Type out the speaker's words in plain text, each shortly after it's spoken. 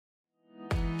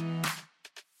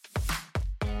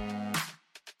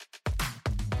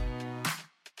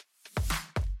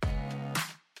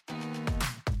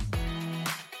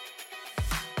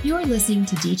You're listening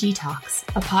to DG Talks,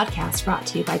 a podcast brought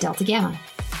to you by Delta Gamma.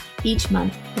 Each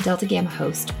month, the Delta Gamma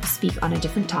host will speak on a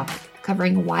different topic,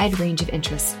 covering a wide range of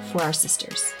interests for our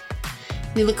sisters.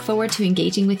 We look forward to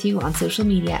engaging with you on social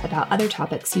media about other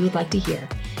topics you would like to hear,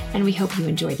 and we hope you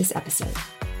enjoy this episode.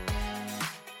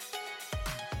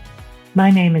 My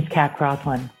name is Kat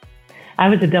Crosland. I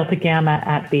was a Delta Gamma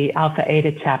at the Alpha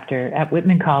Eta chapter at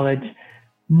Whitman College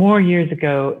more years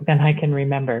ago than I can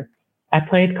remember. I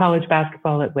played college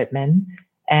basketball at Whitman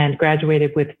and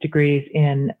graduated with degrees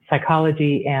in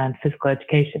psychology and physical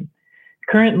education.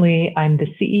 Currently, I'm the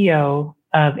CEO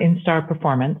of InStar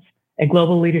Performance, a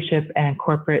global leadership and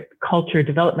corporate culture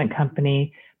development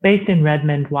company based in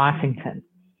Redmond, Washington.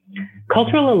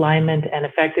 Cultural alignment and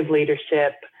effective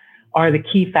leadership are the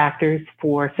key factors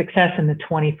for success in the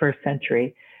 21st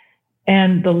century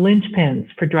and the linchpins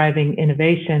for driving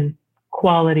innovation,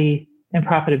 quality, and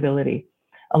profitability.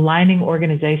 Aligning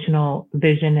organizational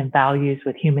vision and values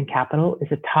with human capital is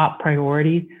a top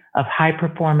priority of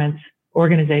high-performance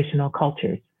organizational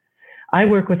cultures. I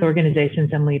work with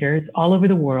organizations and leaders all over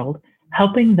the world,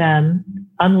 helping them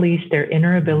unleash their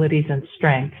inner abilities and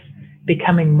strengths,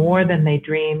 becoming more than they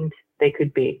dreamed they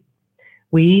could be.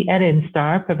 We at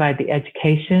InStar provide the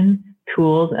education,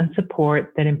 tools, and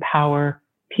support that empower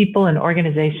people and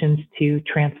organizations to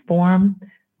transform,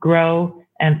 grow,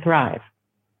 and thrive.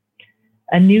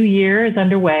 A new year is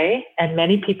underway, and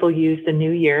many people use the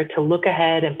new year to look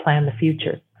ahead and plan the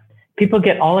future. People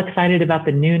get all excited about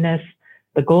the newness,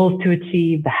 the goals to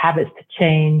achieve, the habits to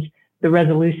change, the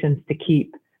resolutions to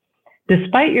keep.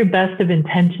 Despite your best of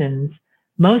intentions,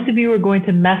 most of you are going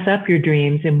to mess up your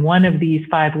dreams in one of these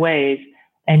 5 ways,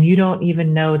 and you don't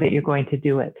even know that you're going to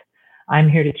do it. I'm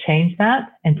here to change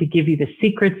that and to give you the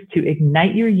secrets to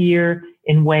ignite your year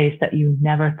in ways that you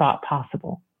never thought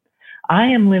possible. I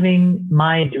am living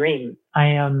my dream. I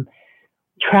am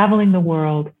traveling the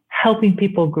world, helping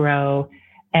people grow.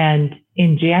 And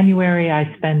in January,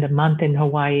 I spend a month in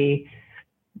Hawaii,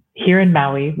 here in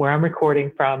Maui, where I'm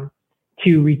recording from,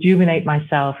 to rejuvenate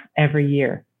myself every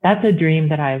year. That's a dream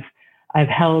that I've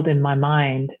held in my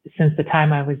mind since the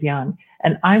time I was young.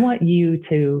 And I want you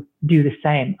to do the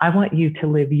same. I want you to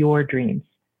live your dreams.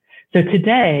 So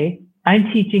today,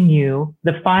 I'm teaching you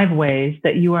the 5 ways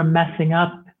that you are messing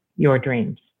up your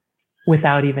dreams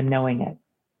without even knowing it.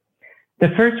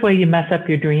 The first way you mess up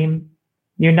your dream,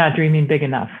 you're not dreaming big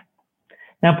enough.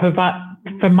 Now,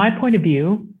 from my point of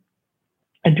view,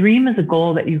 a dream is a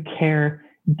goal that you care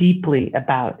deeply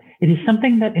about. It is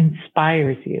something that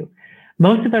inspires you.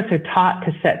 Most of us are taught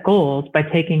to set goals by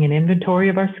taking an inventory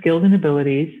of our skills and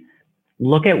abilities,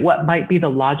 look at what might be the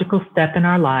logical step in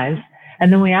our lives,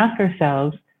 and then we ask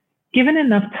ourselves, given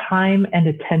enough time and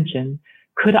attention,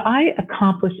 could I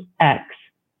accomplish X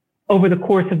over the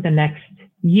course of the next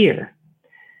year?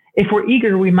 If we're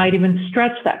eager, we might even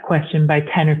stretch that question by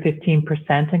 10 or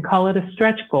 15% and call it a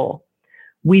stretch goal.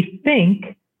 We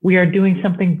think we are doing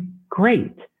something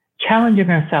great, challenging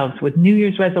ourselves with New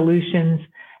Year's resolutions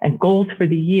and goals for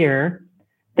the year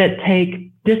that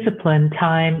take discipline,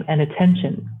 time, and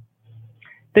attention.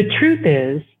 The truth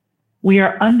is, we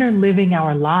are underliving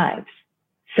our lives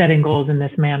setting goals in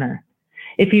this manner.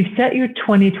 If you've set your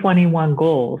 2021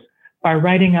 goals by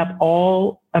writing up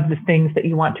all of the things that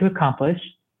you want to accomplish,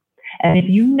 and if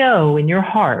you know in your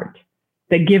heart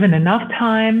that given enough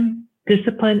time,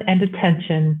 discipline, and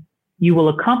attention, you will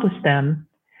accomplish them,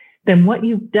 then what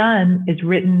you've done is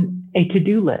written a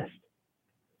to-do list.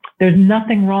 There's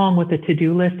nothing wrong with a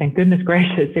to-do list, and goodness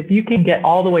gracious, if you can get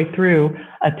all the way through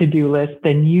a to-do list,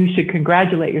 then you should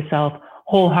congratulate yourself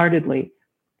wholeheartedly.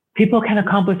 People can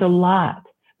accomplish a lot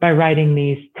by writing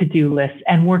these to-do lists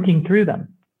and working through them.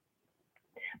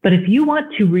 But if you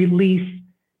want to release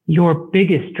your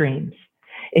biggest dreams,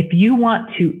 if you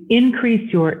want to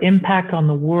increase your impact on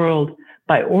the world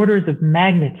by orders of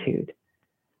magnitude,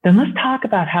 then let's talk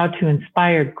about how to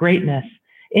inspire greatness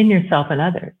in yourself and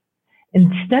others.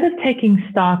 Instead of taking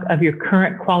stock of your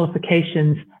current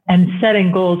qualifications and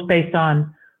setting goals based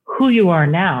on who you are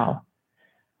now,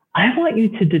 I want you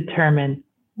to determine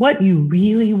what you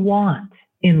really want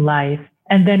in life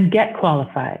and then get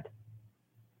qualified.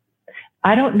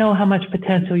 I don't know how much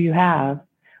potential you have,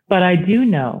 but I do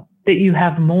know that you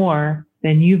have more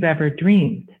than you've ever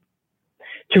dreamed.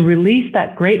 To release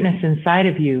that greatness inside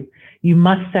of you, you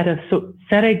must set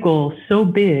a goal so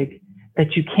big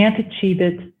that you can't achieve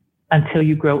it until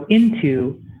you grow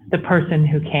into the person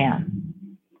who can.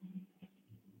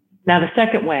 Now, the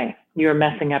second way you're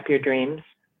messing up your dreams,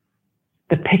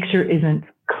 the picture isn't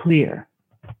clear.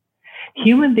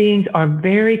 Human beings are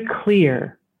very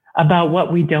clear about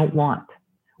what we don't want.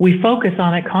 We focus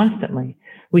on it constantly.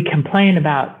 We complain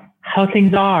about how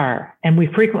things are, and we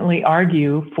frequently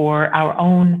argue for our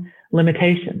own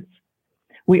limitations.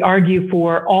 We argue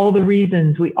for all the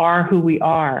reasons we are who we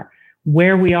are,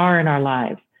 where we are in our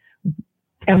lives.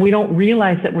 And we don't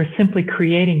realize that we're simply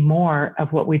creating more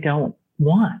of what we don't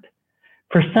want.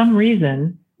 For some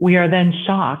reason, we are then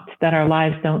shocked that our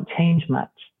lives don't change much.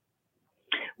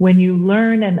 When you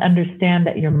learn and understand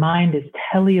that your mind is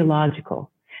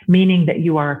teleological, meaning that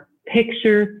you are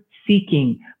picture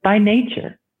seeking by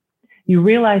nature, you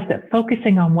realize that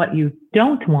focusing on what you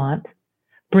don't want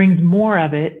brings more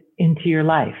of it into your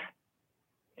life.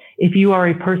 If you are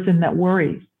a person that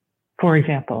worries, for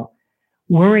example,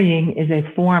 worrying is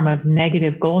a form of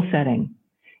negative goal setting.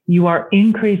 You are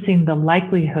increasing the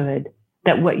likelihood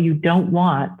that what you don't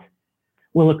want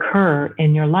will occur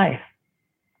in your life.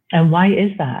 And why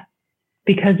is that?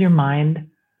 Because your mind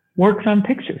works on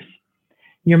pictures.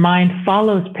 Your mind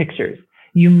follows pictures.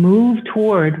 You move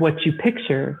toward what you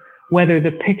picture, whether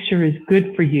the picture is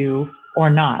good for you or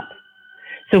not.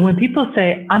 So when people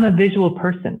say, I'm a visual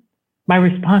person, my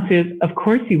response is, of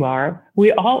course you are.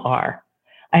 We all are.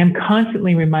 I am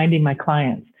constantly reminding my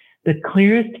clients, the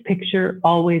clearest picture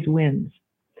always wins.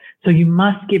 So you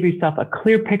must give yourself a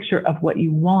clear picture of what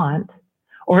you want,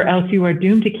 or else you are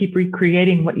doomed to keep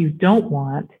recreating what you don't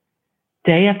want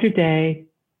day after day,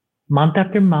 month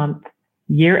after month,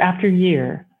 year after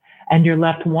year, and you're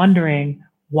left wondering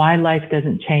why life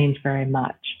doesn't change very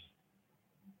much.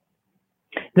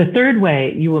 The third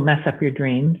way you will mess up your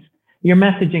dreams, your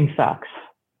messaging sucks.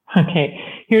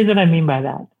 Okay, here's what I mean by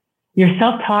that. Your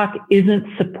self-talk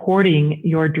isn't supporting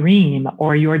your dream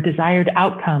or your desired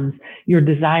outcomes, your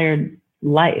desired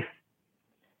life.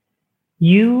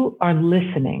 You are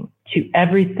listening to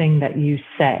everything that you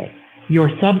say. Your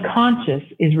subconscious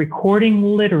is recording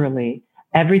literally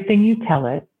everything you tell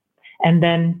it, and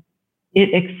then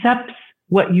it accepts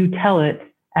what you tell it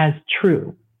as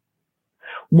true.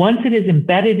 Once it is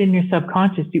embedded in your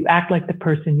subconscious, you act like the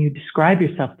person you describe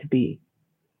yourself to be.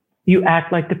 You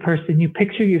act like the person you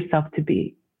picture yourself to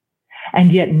be.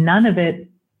 And yet none of it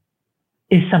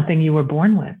is something you were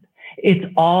born with. It's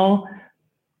all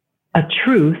a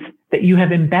truth that you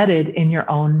have embedded in your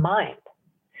own mind.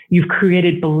 You've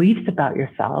created beliefs about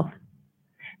yourself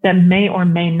that may or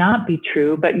may not be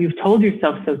true, but you've told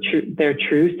yourself they're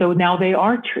true, so now they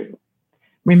are true.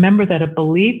 Remember that a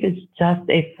belief is just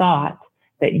a thought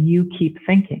that you keep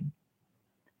thinking.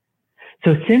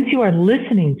 So since you are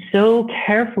listening so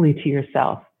carefully to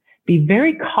yourself, be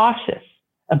very cautious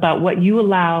about what you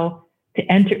allow to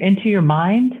enter into your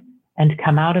mind and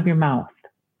come out of your mouth.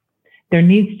 There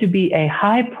needs to be a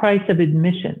high price of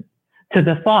admission to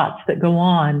the thoughts that go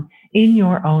on in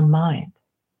your own mind.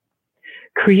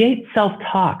 Create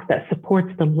self-talk that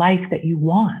supports the life that you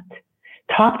want.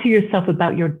 Talk to yourself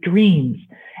about your dreams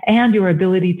and your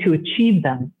ability to achieve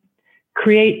them.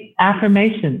 Create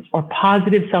affirmations or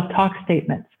positive self-talk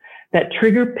statements that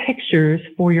trigger pictures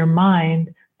for your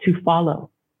mind to follow.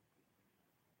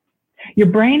 Your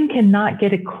brain cannot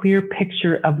get a clear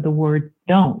picture of the word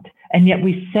don't, and yet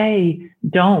we say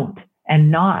don't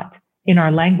and not in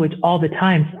our language all the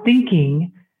time,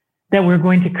 thinking that we're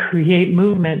going to create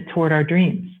movement toward our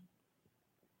dreams.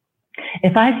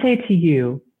 If I say to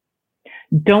you,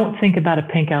 don't think about a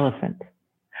pink elephant,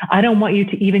 I don't want you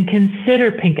to even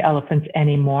consider pink elephants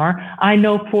anymore. I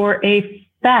know for a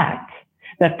fact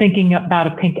that thinking about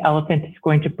a pink elephant is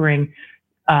going to bring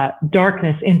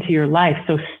darkness into your life.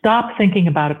 So stop thinking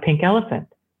about a pink elephant.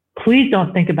 Please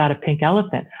don't think about a pink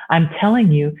elephant. I'm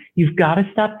telling you, you've got to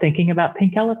stop thinking about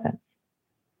pink elephants.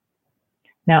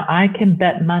 Now, I can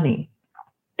bet money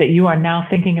that you are now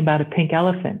thinking about a pink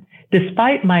elephant,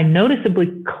 despite my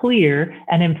noticeably clear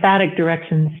and emphatic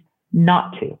directions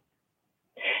not to.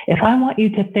 If I want you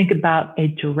to think about a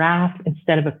giraffe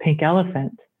instead of a pink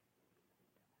elephant,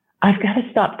 I've got to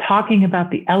stop talking about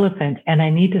the elephant, and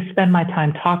I need to spend my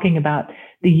time talking about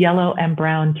the yellow and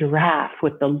brown giraffe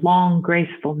with the long,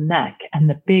 graceful neck and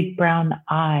the big brown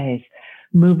eyes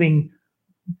moving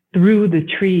through the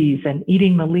trees and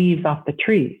eating the leaves off the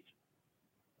trees.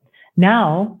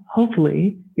 Now,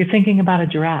 hopefully, you're thinking about a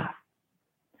giraffe.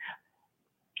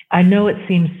 I know it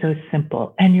seems so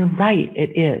simple, and you're right,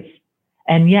 it is.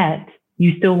 And yet,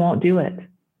 you still won't do it.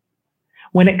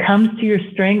 When it comes to your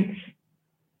strengths,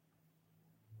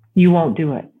 you won't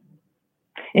do it.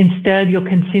 Instead, you'll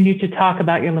continue to talk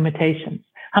about your limitations.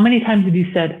 How many times have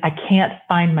you said, I can't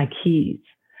find my keys?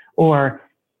 Or,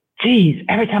 geez,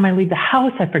 every time I leave the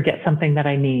house, I forget something that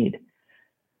I need.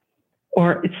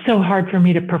 Or, it's so hard for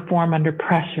me to perform under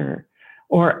pressure.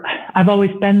 Or, I've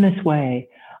always been this way.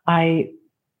 I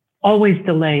always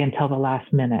delay until the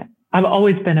last minute. I've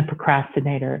always been a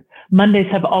procrastinator.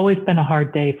 Mondays have always been a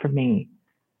hard day for me.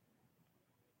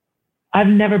 I've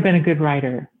never been a good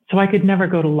writer, so I could never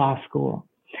go to law school.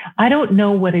 I don't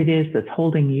know what it is that's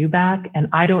holding you back, and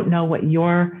I don't know what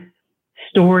your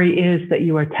story is that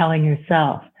you are telling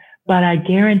yourself, but I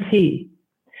guarantee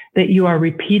that you are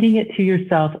repeating it to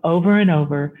yourself over and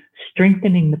over,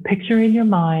 strengthening the picture in your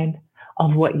mind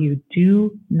of what you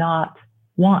do not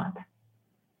want.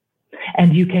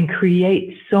 And you can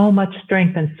create so much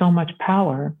strength and so much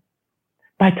power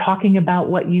by talking about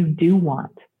what you do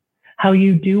want, how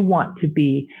you do want to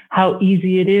be, how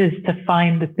easy it is to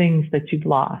find the things that you've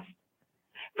lost.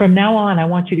 From now on, I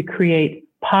want you to create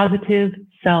positive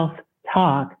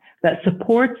self-talk that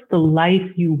supports the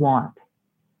life you want.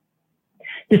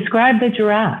 Describe the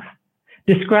giraffe.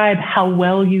 Describe how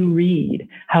well you read,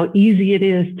 how easy it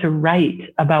is to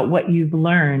write about what you've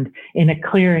learned in a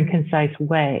clear and concise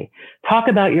way. Talk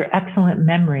about your excellent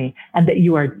memory and that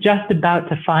you are just about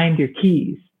to find your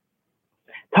keys.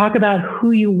 Talk about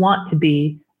who you want to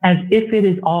be as if it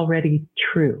is already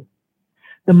true.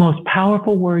 The most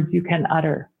powerful words you can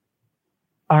utter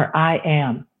are I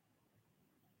am.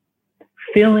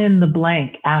 Fill in the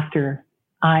blank after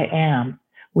I am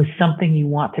with something you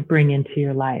want to bring into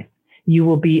your life. You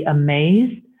will be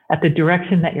amazed at the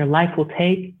direction that your life will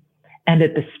take and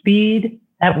at the speed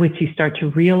at which you start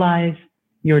to realize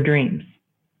your dreams.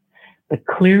 The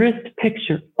clearest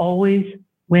picture always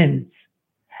wins,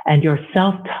 and your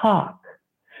self-talk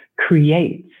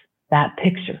creates that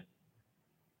picture.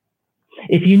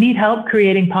 If you need help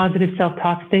creating positive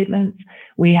self-talk statements,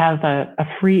 we have a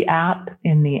free app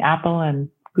in the Apple and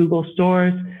Google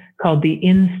stores called the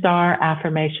InStar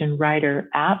Affirmation Writer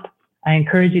app. I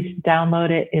encourage you to download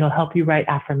it. It'll help you write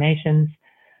affirmations.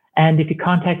 And if you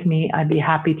contact me, I'd be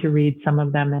happy to read some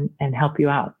of them and help you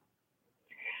out.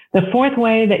 The fourth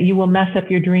way that you will mess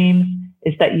up your dreams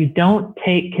is that you don't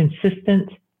take consistent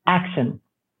action.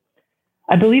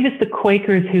 I believe it's the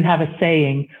Quakers who have a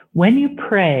saying, when you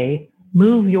pray,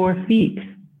 move your feet.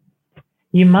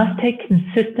 You must take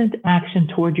consistent action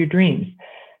toward your dreams.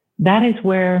 That is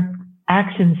where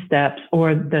action steps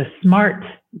or the SMART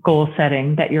goal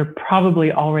setting that you're probably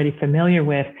already familiar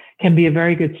with can be a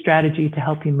very good strategy to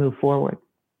help you move forward.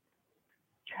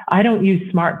 I don't use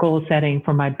SMART goal setting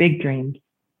for my big dreams.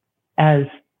 As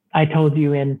I told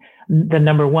you in the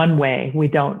number one way, we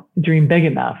don't dream big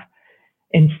enough.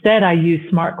 Instead, I use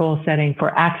SMART goal setting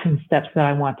for action steps that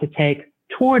I want to take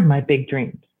toward my big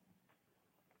dreams.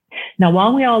 Now,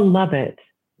 while we all love it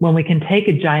when we can take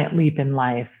a giant leap in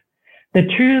life, the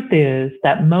truth is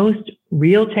that most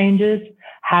real changes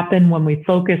happen when we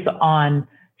focus on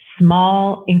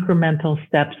small incremental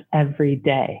steps every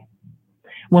day.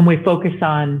 When we focus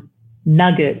on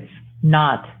nuggets,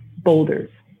 not boulders.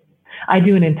 I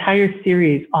do an entire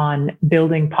series on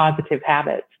building positive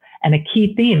habits. And a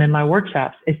key theme in my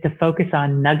workshops is to focus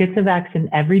on nuggets of action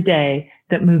every day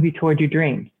that move you toward your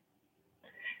dreams.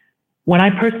 When I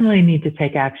personally need to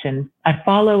take action, I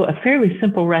follow a fairly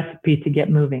simple recipe to get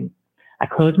moving. I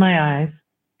close my eyes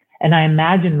and I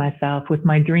imagine myself with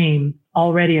my dream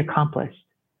already accomplished.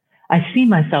 I see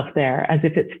myself there as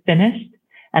if it's finished,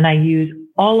 and I use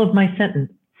all of my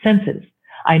senses.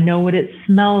 I know what it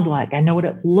smells like. I know what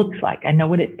it looks like. I know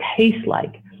what it tastes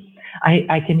like.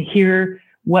 I can hear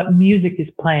what music is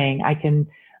playing. I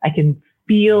can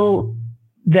feel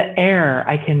the air.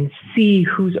 I can see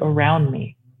who's around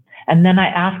me. And then I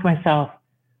ask myself,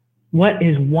 what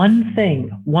is one thing,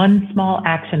 one small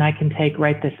action I can take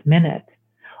right this minute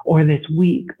or this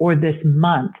week or this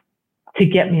month to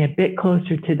get me a bit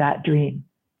closer to that dream?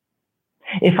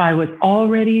 If I was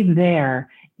already there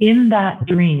in that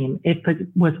dream, it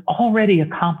was already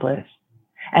accomplished,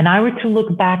 and I were to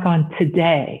look back on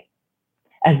today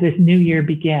as this new year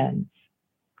begins,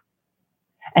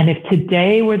 and if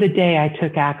today were the day I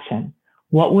took action,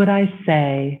 what would I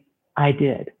say I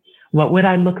did? What would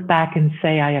I look back and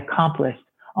say I accomplished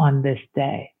on this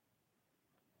day?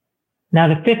 Now,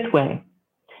 the fifth way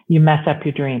you mess up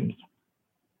your dreams.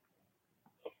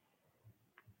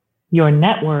 Your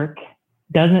network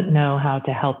doesn't know how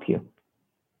to help you.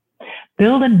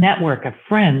 Build a network of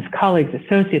friends, colleagues,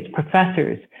 associates,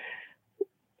 professors,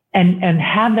 and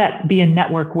have that be a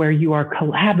network where you are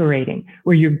collaborating,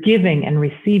 where you're giving and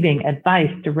receiving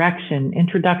advice, direction,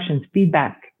 introductions,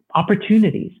 feedback,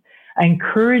 opportunities. I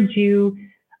encourage you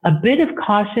a bit of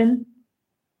caution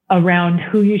around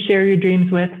who you share your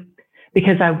dreams with,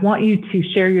 because I want you to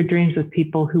share your dreams with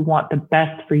people who want the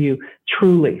best for you,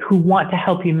 truly, who want to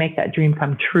help you make that dream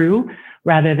come true,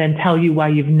 rather than tell you why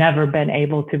you've never been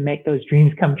able to make those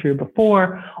dreams come true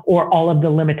before, or all of the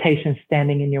limitations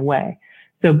standing in your way.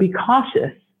 So be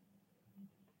cautious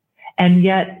and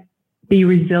yet be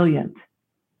resilient.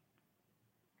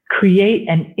 Create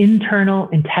an internal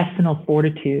intestinal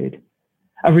fortitude,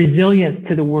 a resilience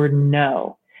to the word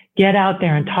no. Get out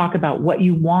there and talk about what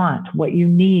you want, what you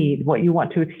need, what you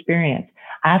want to experience.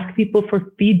 Ask people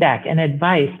for feedback and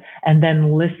advice, and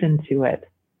then listen to it.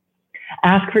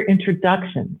 Ask for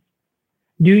introductions.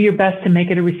 Do your best to make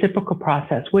it a reciprocal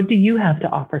process. What do you have to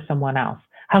offer someone else?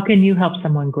 How can you help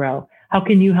someone grow? How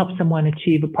can you help someone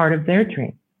achieve a part of their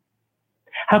dream?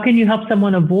 How can you help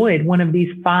someone avoid one of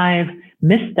these 5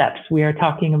 missteps we are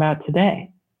talking about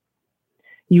today?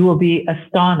 You will be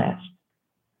astonished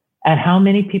at how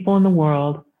many people in the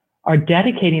world are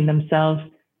dedicating themselves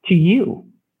to you.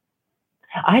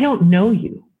 I don't know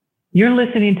you. You're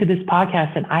listening to this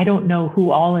podcast, and I don't know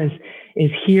who all is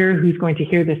here, who's going to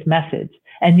hear this message.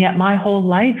 And yet my whole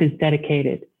life is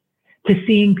dedicated to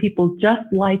seeing people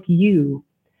just like you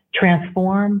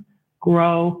transform,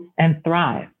 grow, and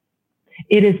thrive.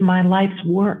 It is my life's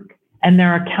work. And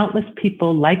there are countless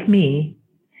people like me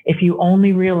if you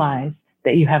only realize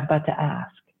that you have but to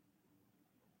ask.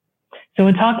 So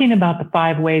in talking about the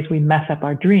 5 ways we mess up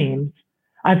our dreams,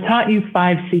 I've taught you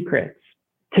 5 secrets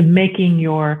to making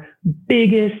your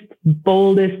biggest,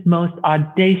 boldest, most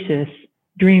audacious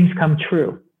dreams come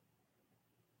true.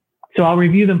 So I'll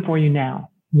review them for you now.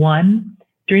 1,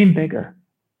 dream bigger.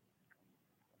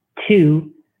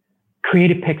 2,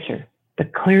 create a picture. The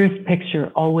clearest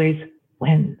picture always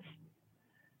wins.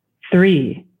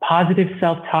 3, positive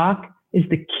self-talk is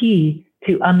the key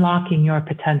to unlocking your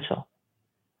potential.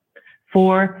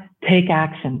 4, take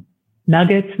action.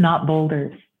 Nuggets, not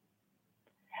boulders.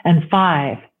 And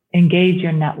 5, engage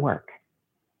your network.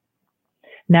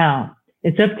 Now,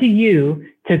 it's up to you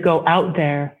to go out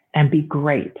there and be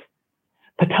great.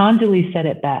 Patanjali said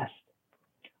it best.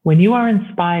 When you are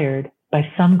inspired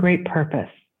by some great purpose,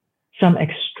 some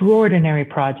extraordinary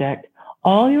project,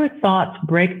 all your thoughts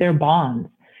break their bonds.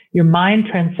 Your mind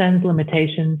transcends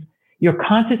limitations. Your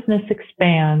consciousness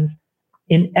expands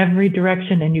in every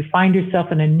direction, and you find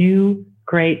yourself in a new,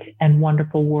 great, and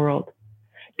wonderful world.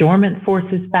 Dormant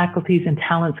forces, faculties, and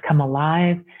talents come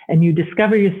alive, and you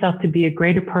discover yourself to be a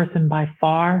greater person by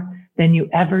far than you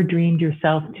ever dreamed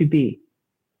yourself to be.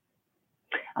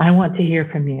 I want to hear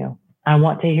from you. I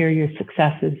want to hear your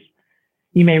successes.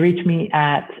 You may reach me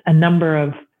at a number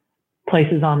of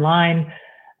places online.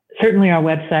 Certainly our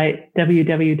website,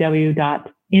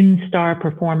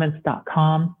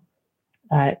 www.instarperformance.com.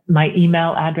 My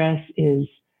email address is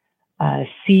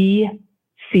CCROSSLIN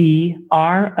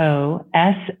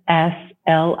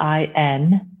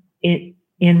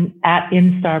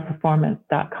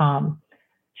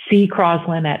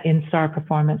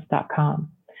ccroslin@instarperformance.com.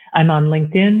 I'm on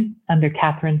LinkedIn under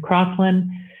Catherine Crosland,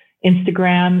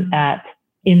 Instagram at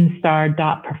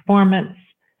instar.performance,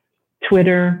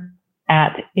 Twitter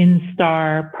at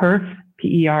instarperf,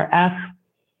 PERF.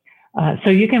 So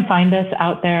you can find us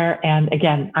out there. And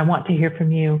again, I want to hear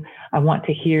from you. I want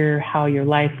to hear how your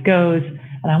life goes.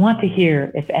 And I want to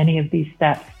hear if any of these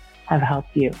steps have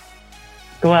helped you.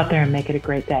 Go out there and make it a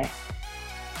great day.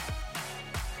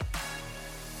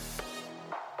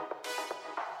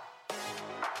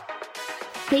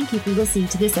 Thank you for listening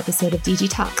to this episode of DG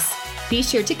Talks. Be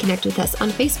sure to connect with us on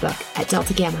Facebook at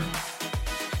Delta Gamma.